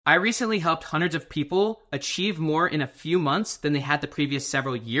I recently helped hundreds of people achieve more in a few months than they had the previous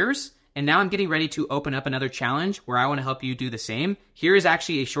several years. And now I'm getting ready to open up another challenge where I want to help you do the same. Here is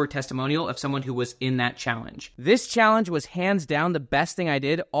actually a short testimonial of someone who was in that challenge. This challenge was hands down the best thing I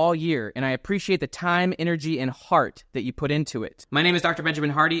did all year, and I appreciate the time, energy, and heart that you put into it. My name is Dr. Benjamin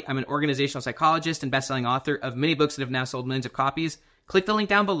Hardy. I'm an organizational psychologist and best-selling author of many books that have now sold millions of copies. Click the link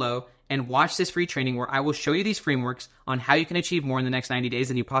down below and watch this free training where I will show you these frameworks on how you can achieve more in the next 90 days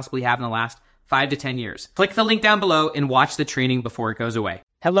than you possibly have in the last 5 to 10 years. Click the link down below and watch the training before it goes away.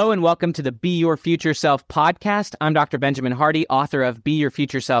 Hello and welcome to the Be Your Future Self podcast. I'm Dr. Benjamin Hardy, author of Be Your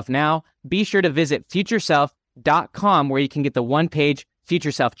Future Self Now. Be sure to visit futureself.com where you can get the one-page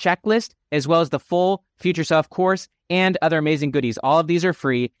Future Self checklist, as well as the full Future Self course and other amazing goodies. All of these are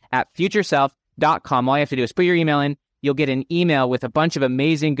free at futureself.com. All you have to do is put your email in. You'll get an email with a bunch of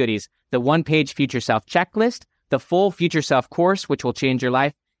amazing goodies. The one-page Future Self checklist, the full Future Self course, which will change your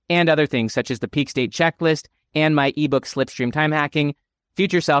life, and other things such as the Peak State checklist and my ebook Slipstream Time Hacking.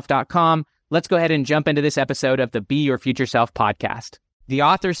 Futureself.com. Let's go ahead and jump into this episode of the Be Your Future Self podcast. The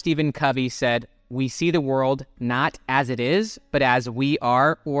author Stephen Covey said, "We see the world not as it is, but as we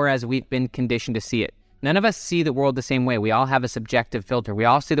are or as we've been conditioned to see it." None of us see the world the same way. We all have a subjective filter. We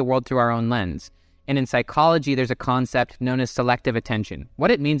all see the world through our own lens. And in psychology, there's a concept known as selective attention.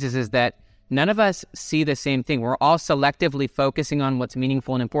 What it means is that none of us see the same thing. We're all selectively focusing on what's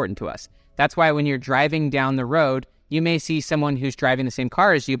meaningful and important to us. That's why when you're driving down the road, you may see someone who's driving the same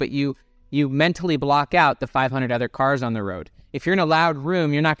car as you, but you mentally block out the 500 other cars on the road. If you're in a loud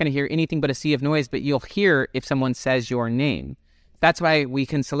room, you're not going to hear anything but a sea of noise, but you'll hear if someone says your name. That's why we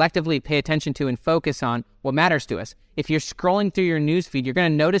can selectively pay attention to and focus on what matters to us. If you're scrolling through your newsfeed, you're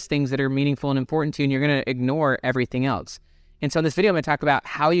going to notice things that are meaningful and important to you, and you're going to ignore everything else. And so in this video, I'm going to talk about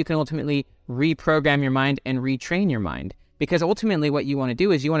how you can ultimately reprogram your mind and retrain your mind. Because ultimately what you want to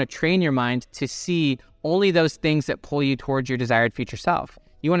do is you want to train your mind to see only those things that pull you towards your desired future self.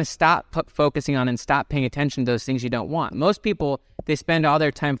 You want to stop focusing on and stop paying attention to those things you don't want. Most people, they spend all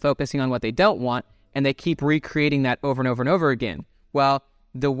their time focusing on what they don't want, and they keep recreating that over and over and over again. Well,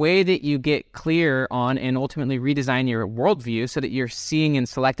 the way that you get clear on and ultimately redesign your worldview so that you're seeing and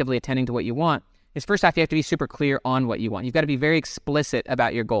selectively attending to what you want is, first off, you have to be super clear on what you want. You've got to be very explicit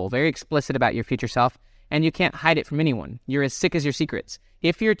about your goal, very explicit about your future self, and you can't hide it from anyone. You're as sick as your secrets.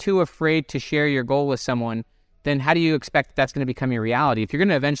 If you're too afraid to share your goal with someone, then how do you expect that's going to become your reality? If you're going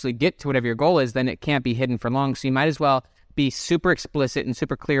to eventually get to whatever your goal is, then it can't be hidden for long. So you might as well be super explicit and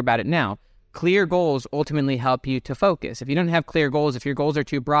super clear about it now. Clear goals ultimately help you to focus. If you don't have clear goals, if your goals are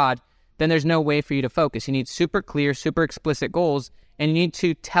too broad, then there's no way for you to focus. You need super clear, super explicit goals, and you need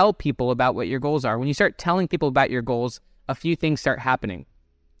to tell people about what your goals are. When you start telling people about your goals, a few things start happening.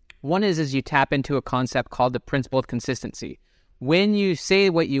 One is you tap into a concept called the principle of consistency. When you say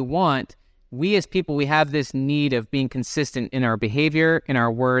what you want, we as people, we have this need of being consistent in our behavior, in our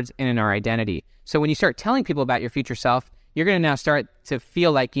words, and in our identity. So when you start telling people about your future self, you're going to now start to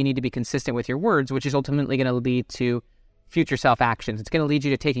feel like you need to be consistent with your words, which is ultimately going to lead to future self actions. It's going to lead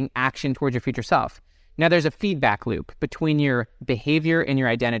you to taking action towards your future self. Now, there's a feedback loop between your behavior and your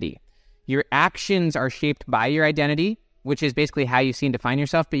identity. Your actions are shaped by your identity, which is basically how you see and define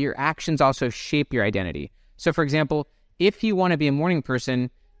yourself, but your actions also shape your identity. So, for example, if you want to be a morning person,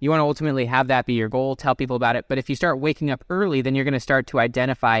 you want to ultimately have that be your goal, tell people about it. But if you start waking up early, then you're going to start to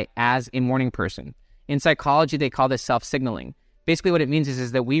identify as a morning person. In psychology, they call this self-signaling. Basically, what it means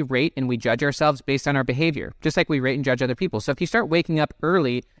is that we rate and we judge ourselves based on our behavior, just like we rate and judge other people. So if you start waking up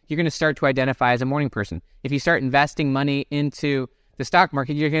early, you're going to start to identify as a morning person. If you start investing money into the stock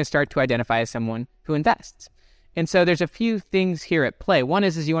market, you're going to start to identify as someone who invests. And so there's a few things here at play. One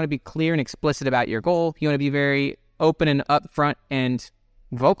is you want to be clear and explicit about your goal. You want to be very open and upfront and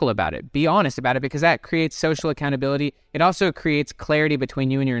vocal about it. Be honest about it, because that creates social accountability. It also creates clarity between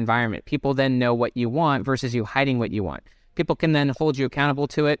you and your environment. People then know what you want versus you hiding what you want. People can then hold you accountable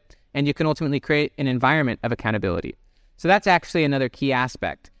to it, and you can ultimately create an environment of accountability. So that's actually another key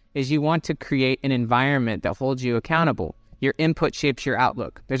aspect, is you want to create an environment that holds you accountable. Your input shapes your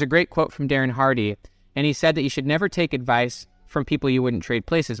outlook. There's a great quote from Darren Hardy, and he said that you should never take advice from people you wouldn't trade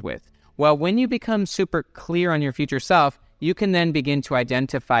places with. Well, when you become super clear on your future self, you can then begin to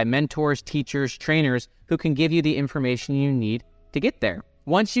identify mentors, teachers, trainers who can give you the information you need to get there.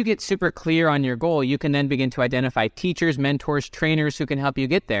 Once you get super clear on your goal, you can then begin to identify teachers, mentors, trainers who can help you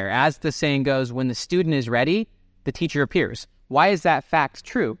get there. As the saying goes, when the student is ready, the teacher appears. Why is that fact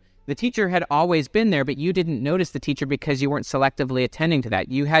true? The teacher had always been there, but you didn't notice the teacher because you weren't selectively attending to that.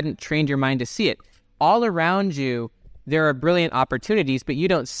 You hadn't trained your mind to see it. All around you, there are brilliant opportunities, but you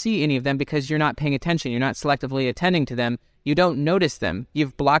don't see any of them because you're not paying attention. You're not selectively attending to them. You don't notice them.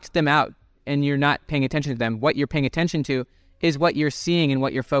 You've blocked them out and you're not paying attention to them. What you're paying attention to is what you're seeing and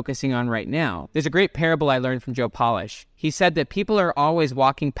what you're focusing on right now. There's a great parable I learned from Joe Polish. He said that people are always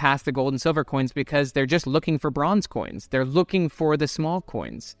walking past the gold and silver coins because they're just looking for bronze coins. They're looking for the small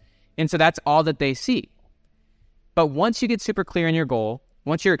coins. And so that's all that they see. But once you get super clear on your goal,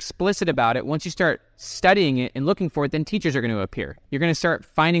 once you're explicit about it, once you start studying it and looking for it, then teachers are going to appear. You're going to start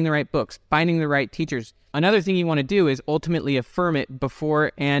finding the right books, finding the right teachers. Another thing you want to do is ultimately affirm it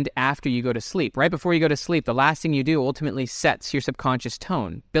before and after you go to sleep. Right before you go to sleep, the last thing you do ultimately sets your subconscious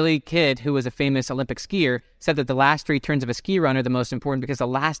tone. Billy Kidd, who was a famous Olympic skier, said that the last 3 turns of a ski run are the most important because the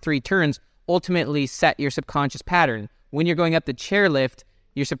last 3 turns ultimately set your subconscious pattern. When you're going up the chairlift,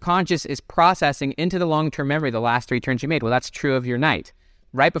 your subconscious is processing into the long-term memory the last 3 turns you made. Well, that's true of your night.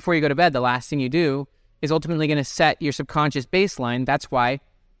 Right before you go to bed, the last thing you do is ultimately going to set your subconscious baseline. That's why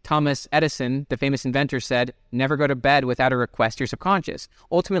Thomas Edison, the famous inventor, said, never go to bed without a request to your subconscious.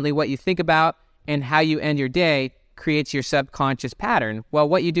 Ultimately, what you think about and how you end your day creates your subconscious pattern. Well,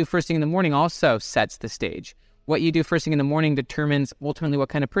 what you do first thing in the morning also sets the stage. What you do first thing in the morning determines ultimately what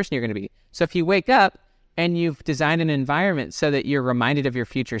kind of person you're going to be. So if you wake up and you've designed an environment so that you're reminded of your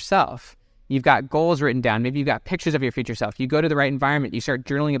future self, you've got goals written down, maybe you've got pictures of your future self, you go to the right environment, you start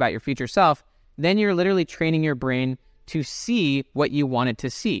journaling about your future self, then you're literally training your brain to see what you want it to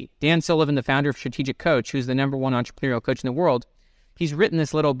see. Dan Sullivan, the founder of Strategic Coach, who's the #1 entrepreneurial coach in the world, he's written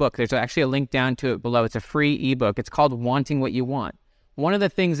this little book. There's actually a link down to it below. It's a free ebook. It's called Wanting What You Want. One of the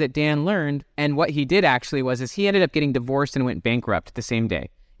things that Dan learned, and what he did actually is he ended up getting divorced and went bankrupt the same day.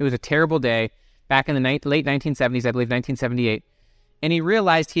 It was a terrible day back in the late 1970s, I believe 1978. And he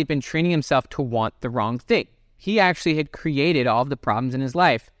realized he had been training himself to want the wrong thing. He actually had created all of the problems in his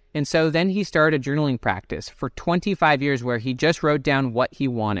life. And so then he started a journaling practice for 25 years where he just wrote down what he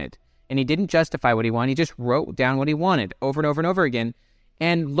wanted. And he didn't justify what he wanted. He just wrote down what he wanted over and over and over again.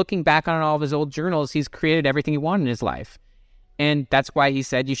 And looking back on all of his old journals, he's created everything he wanted in his life. And that's why he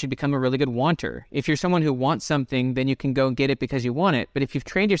said you should become a really good wanter. If you're someone who wants something, then you can go and get it because you want it. But if you've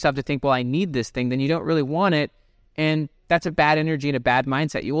trained yourself to think, well, I need this thing, then you don't really want it. And that's a bad energy and a bad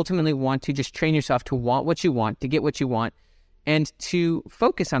mindset. You ultimately want to just train yourself to want what you want, to get what you want, and to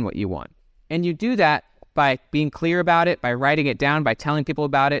focus on what you want. And you do that by being clear about it, by writing it down, by telling people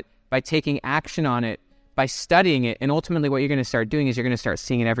about it, by taking action on it, by studying it. And ultimately what you're going to start doing is you're going to start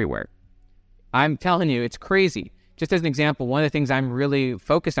seeing it everywhere. I'm telling you, it's crazy. Just as an example, one of the things I'm really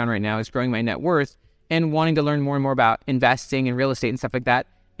focused on right now is growing my net worth and wanting to learn more and more about investing and real estate and stuff like that.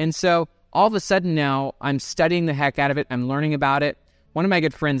 And so all of a sudden now I'm studying the heck out of it. I'm learning about it. One of my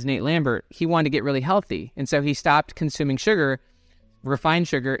good friends, Nate Lambert, he wanted to get really healthy. And so he stopped consuming sugar, refined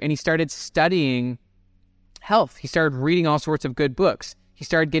sugar, and he started studying health. He started reading all sorts of good books. He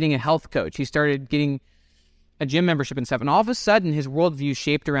started getting a health coach. He started getting a gym membership and stuff. And all of a sudden, his worldview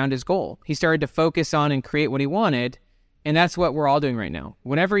shaped around his goal. He started to focus on and create what he wanted. And that's what we're all doing right now.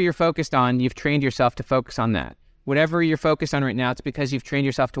 Whenever you're focused on, you've trained yourself to focus on that. Whatever you're focused on right now, it's because you've trained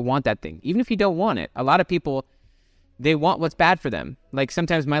yourself to want that thing. Even if you don't want it. A lot of people, they want what's bad for them. Like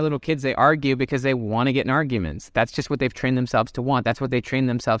sometimes my little kids, they argue because they want to get in arguments. That's just what they've trained themselves to want. That's what they train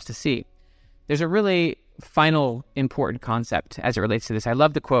themselves to see. There's a really final important concept as it relates to this. I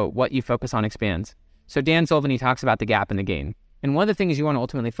love the quote, what you focus on expands. So Dan Sullivan, he talks about the gap and the gain. And one of the things you want to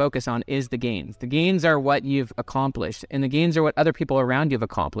ultimately focus on is the gains. The gains are what you've accomplished, and the gains are what other people around you have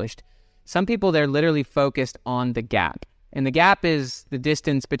accomplished. Some people, they're literally focused on the gap. And the gap is the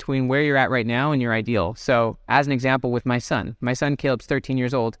distance between where you're at right now and your ideal. So as an example with my son Caleb's 13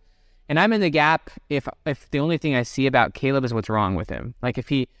 years old, and I'm in the gap if the only thing I see about Caleb is what's wrong with him. Like if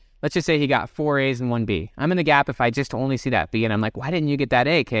let's just say he got 4 A's and 1 B. I'm in the gap if I just only see that B, and I'm like, why didn't you get that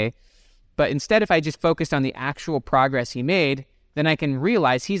A, Kay? But instead, if I just focused on the actual progress he made, then I can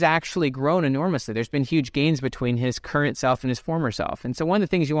realize he's actually grown enormously. There's been huge gains between his current self and his former self. And so one of the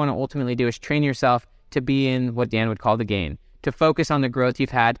things you want to ultimately do is train yourself to be in what Dan would call the gain, to focus on the growth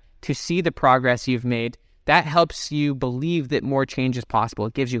you've had, to see the progress you've made. That helps you believe that more change is possible.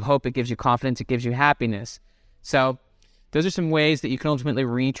 It gives you hope, it gives you confidence, it gives you happiness. So those are some ways that you can ultimately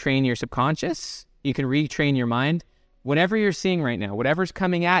retrain your subconscious. You can retrain your mind. Whatever you're seeing right now, whatever's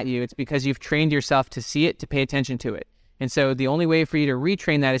coming at you, it's because you've trained yourself to see it, to pay attention to it. And so the only way for you to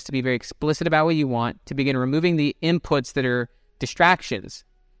retrain that is to be very explicit about what you want, to begin removing the inputs that are distractions,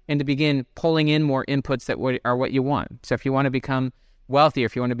 and to begin pulling in more inputs that are what you want. So if you want to become wealthy, or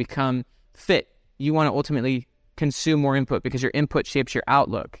if you want to become fit, you want to ultimately consume more input because your input shapes your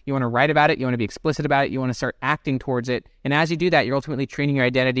outlook. You want to write about it, you want to be explicit about it, you want to start acting towards it. And as you do that, you're ultimately training your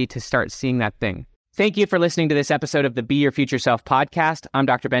identity to start seeing that thing. Thank you for listening to this episode of the Be Your Future Self podcast. I'm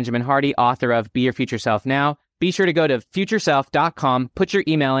Dr. Benjamin Hardy, author of Be Your Future Self Now. Be sure to go to futureself.com, put your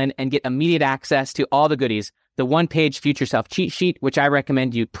email in, and get immediate access to all the goodies. The one-page Future Self cheat sheet, which I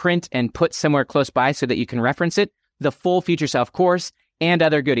recommend you print and put somewhere close by so that you can reference it, the full Future Self course, and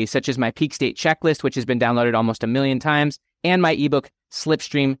other goodies such as my peak state checklist, which has been downloaded almost 1 million times, and my ebook,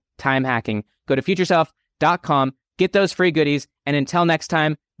 Slipstream Time Hacking. Go to futureself.com, get those free goodies, and until next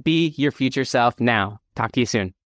time, be your future self now. Talk to you soon.